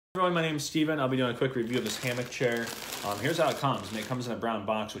Everyone, my name is Steven. I'll be doing a quick review of this hammock chair. Here's how it comes. It comes in a brown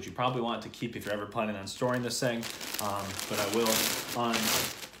box, which you probably want to keep if you're ever planning on storing this thing. But I will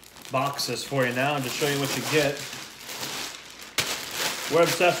unbox this for you now and just show you what you get. We're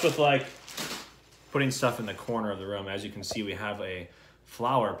obsessed with like putting stuff in the corner of the room. As you can see, we have a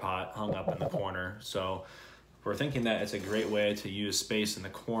flower pot hung up in the corner. So we're thinking that it's a great way to use space in the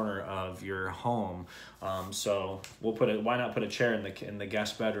corner of your home. So we'll why not put a chair in the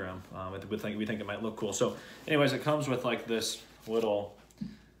guest bedroom? We think it might look cool. So anyways, it comes with like this little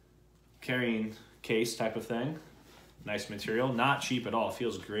carrying case type of thing. Nice material, not cheap at all. It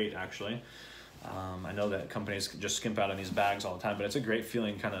feels great actually. I know that companies just skimp out on these bags all the time, but it's a great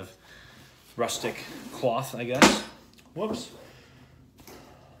feeling kind of rustic cloth, I guess. Whoops.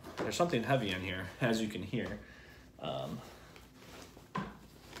 There's something heavy in here, as you can hear.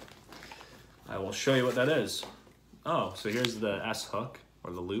 I will show you what that is. Oh, so here's the S hook,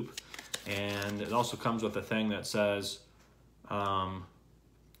 or the loop. And it also comes with a thing that says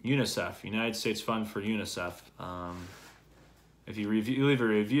UNICEF, United States Fund for UNICEF. If you leave a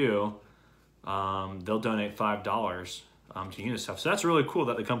review, they'll donate $5 to UNICEF. So that's really cool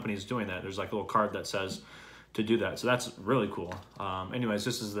that the company is doing that. There's like a little card that says to do that. So that's really cool. Anyways,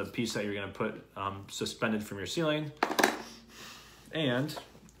 this is the piece that you're gonna put suspended from your ceiling. And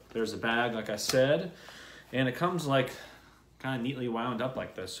there's a bag, like I said, and it comes like kind of neatly wound up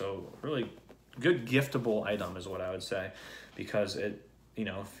like this. So really good giftable item is what I would say, because it, you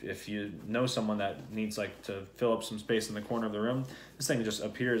know, if you know someone that needs like to fill up some space in the corner of the room, this thing just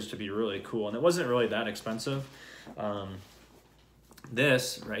appears to be really cool. And it wasn't really that expensive.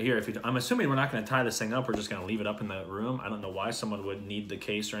 This right here, I'm assuming we're not going to tie this thing up, we're just going to leave it up in the room. I don't know why someone would need the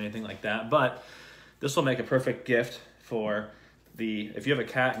case or anything like that, but this will make a perfect gift for if you have a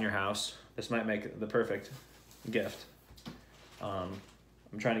cat in your house. This might make the perfect gift. I'm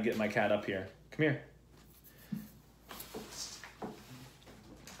trying to get my cat up here. Come here.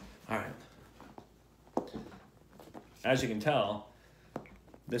 All right. As you can tell,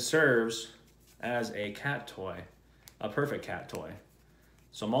 this serves as a cat toy, a perfect cat toy.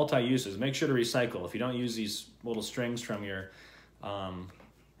 So multi-uses. Make sure to recycle. If you don't use these little strings from your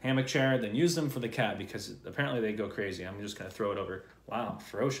hammock chair, then use them for the cat, because apparently they go crazy. I'm just gonna throw it over. Wow,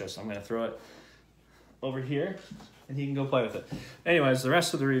 ferocious. I'm gonna throw it over here and he can go play with it. Anyways, the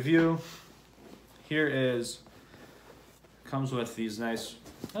rest of the review here comes with these nice,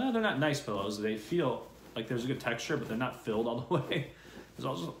 they're not nice pillows. They feel like there's a good texture, but they're not filled all the way. There's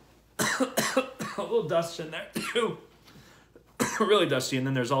also a little dust in there too. Really dusty. And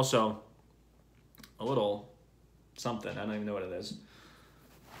then there's also a little something, I don't even know what it is.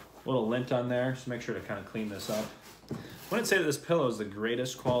 A little lint on there, so make sure to kind of clean this up. I wouldn't say that this pillow is the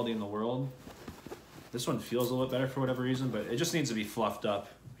greatest quality in the world. This one feels a little bit better for whatever reason, but it just needs to be fluffed up,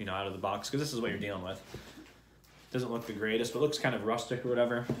 you know, out of the box, because this is what you're dealing with. Doesn't look the greatest, but looks kind of rustic or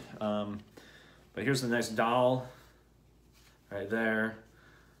whatever. But here's the nice dowel right there.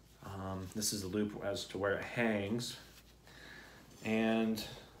 This is the loop as to where it hangs. And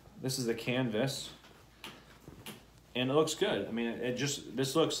this is the canvas. And it looks good. I mean,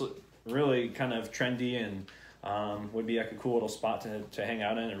 this looks really kind of trendy and would be like a cool little spot to hang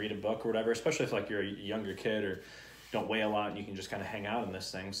out in and read a book or whatever, especially if like you're a younger kid or don't weigh a lot and you can just kind of hang out in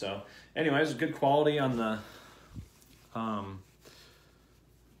this thing. So anyways, good quality on the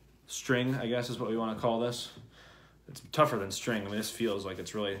string, I guess is what we want to call this. It's tougher than string. I mean, this feels like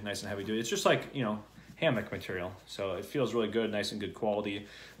it's really nice and heavy duty. It's just like, you know, hammock material. So it feels really good, nice and good quality.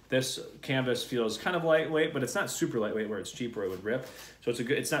 This canvas feels kind of lightweight, but it's not super lightweight where it's cheap or it would rip. So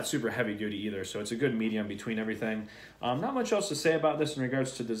it's not super heavy duty either. So it's a good medium between everything. Not much else to say about this in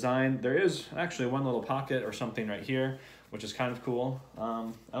regards to design. There is actually one little pocket or something right here, which is kind of cool.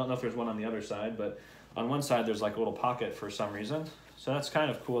 I don't know if there's one on the other side, but on one side there's like a little pocket for some reason. So that's kind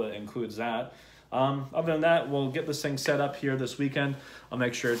of cool that it includes that. Other than that, we'll get this thing set up here this weekend. I'll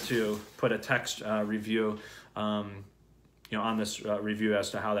make sure to put a text review you know, on this review as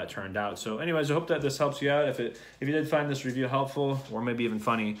to how that turned out. So anyways, I hope that this helps you out. If you did find this review helpful or maybe even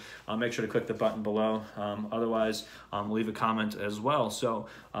funny, make sure to click the button below. Otherwise, leave a comment as well. So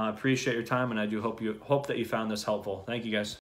appreciate your time, and I do hope that you found this helpful. Thank you guys.